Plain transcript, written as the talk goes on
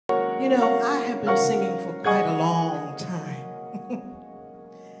You know, I have been singing for quite a long time.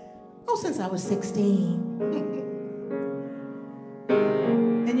 Oh, since I was 16.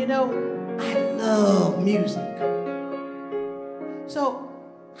 And you know, I love music. So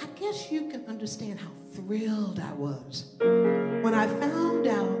I guess you can understand how thrilled I was when I found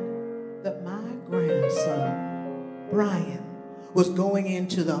out that my grandson, Brian, was going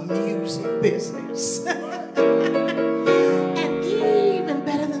into the music business. And even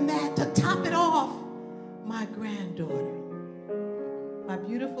better than that, to top it off, my granddaughter, my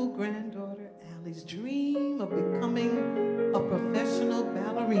beautiful granddaughter, Allie's dream of becoming a professional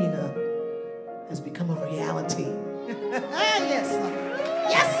ballerina has become a reality. Yes, sir.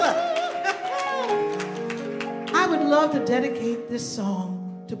 Yes, sir. I would love to dedicate this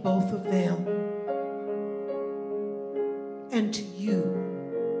song to both of them and to you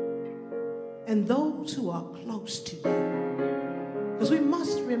and those who are close to you. Because we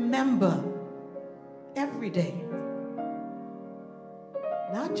must remember every day,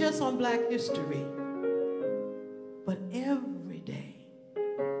 not just on Black History, but every day,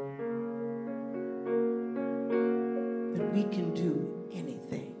 that we can do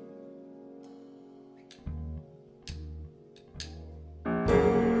anything.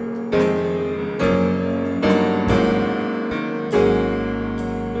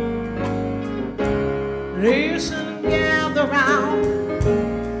 Listen, gather round.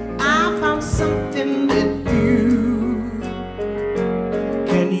 I found something that you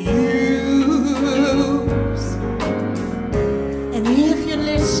can use. And if you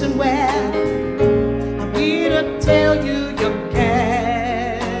listen well, I'm here to tell you you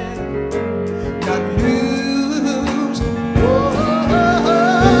cannot lose.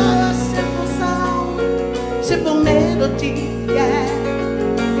 Oh, simple song, simple melody, yeah.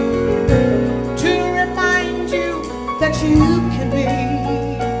 That you can be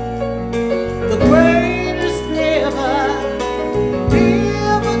the greatest never,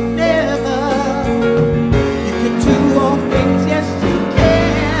 never, never. You can do all things, yes you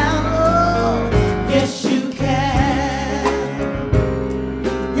can. Oh, yes you can.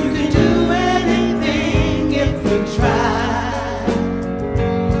 You can do anything if you try.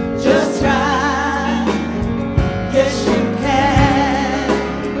 Just try. Yes you can.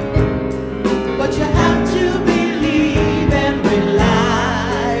 But you have to be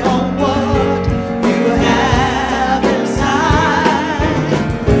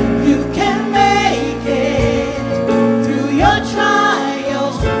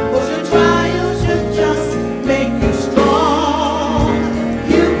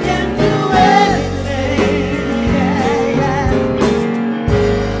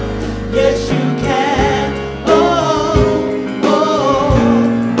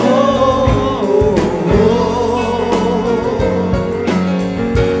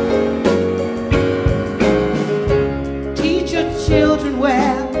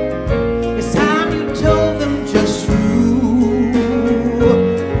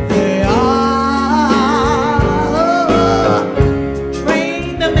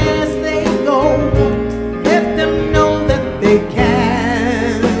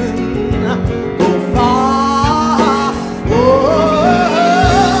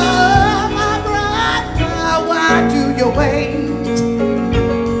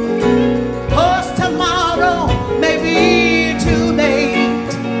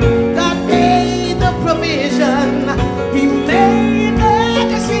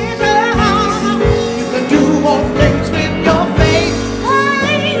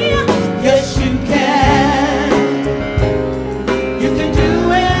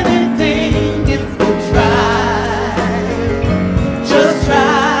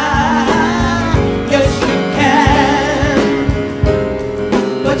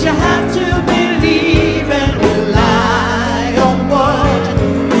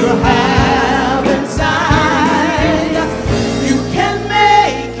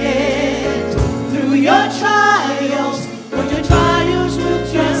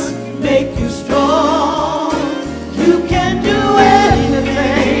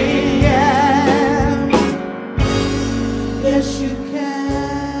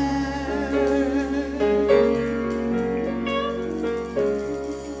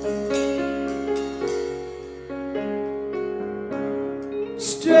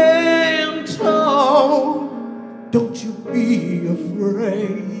stand tall, don't you be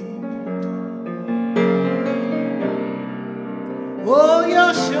afraid. Oh,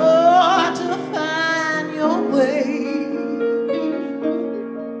 you're sure to find your way.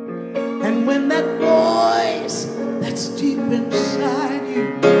 And when that voice that's deep inside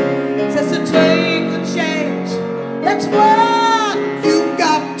you says to take a chance, that's why